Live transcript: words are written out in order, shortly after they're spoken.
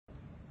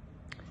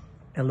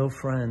Hello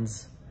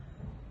friends,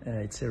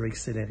 it's Eric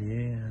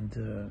Célérier,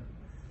 and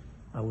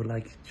I would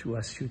like to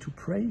ask you to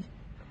pray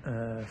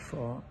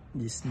for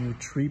this new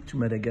trip to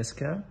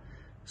Madagascar.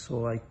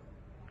 So I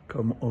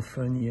come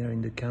often here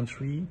in the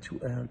country to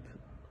help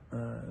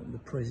the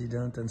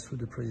president, and through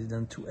the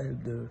president to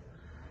help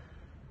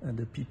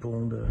the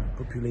people, the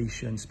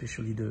population,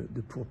 especially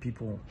the poor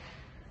people.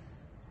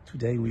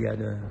 Today we had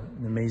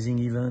an amazing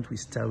event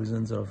with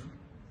thousands of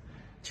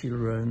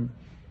children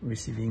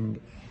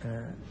receiving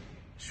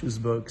shoes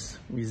box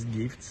with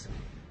gifts,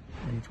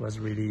 and it was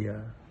really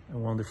a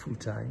wonderful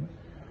time.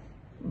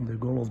 And the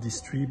goal of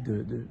this trip,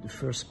 the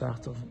first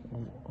part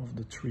of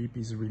the trip,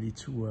 is really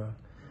to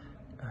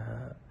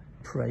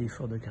pray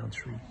for the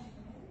country,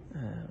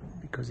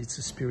 because it's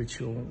a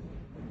spiritual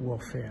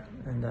warfare,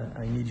 and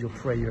I need your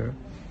prayer.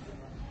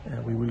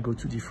 We will go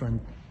to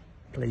different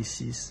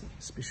places,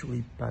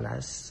 especially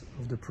palace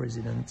of the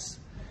presidents.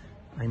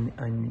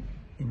 I'm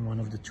in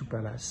one of the two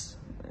palaces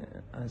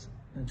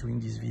doing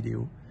this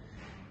video,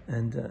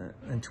 and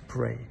to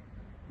pray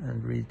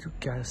and really to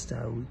cast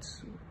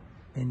out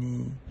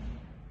any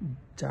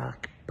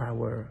dark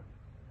power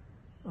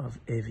of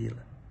evil.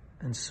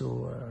 And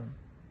so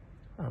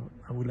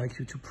I would like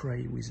you to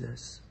pray with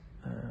us,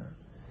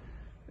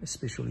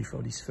 especially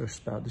for this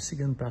first part. The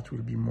second part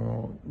will be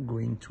more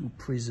going to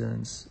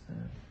prisons,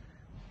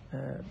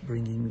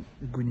 bringing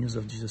the good news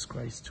of Jesus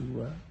Christ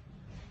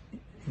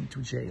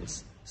into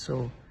jails.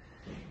 So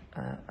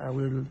I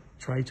will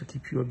try to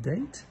keep you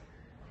updated,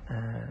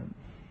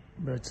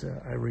 but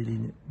I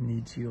really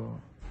need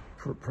your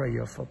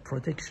prayer for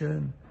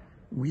protection,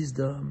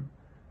 wisdom,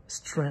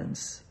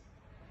 strength,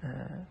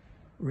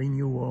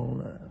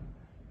 renewal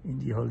in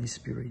the Holy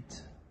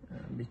Spirit,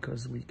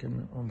 because we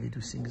can only do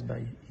things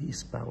by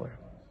His power.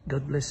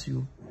 God bless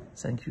you.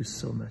 Thank you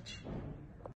so much.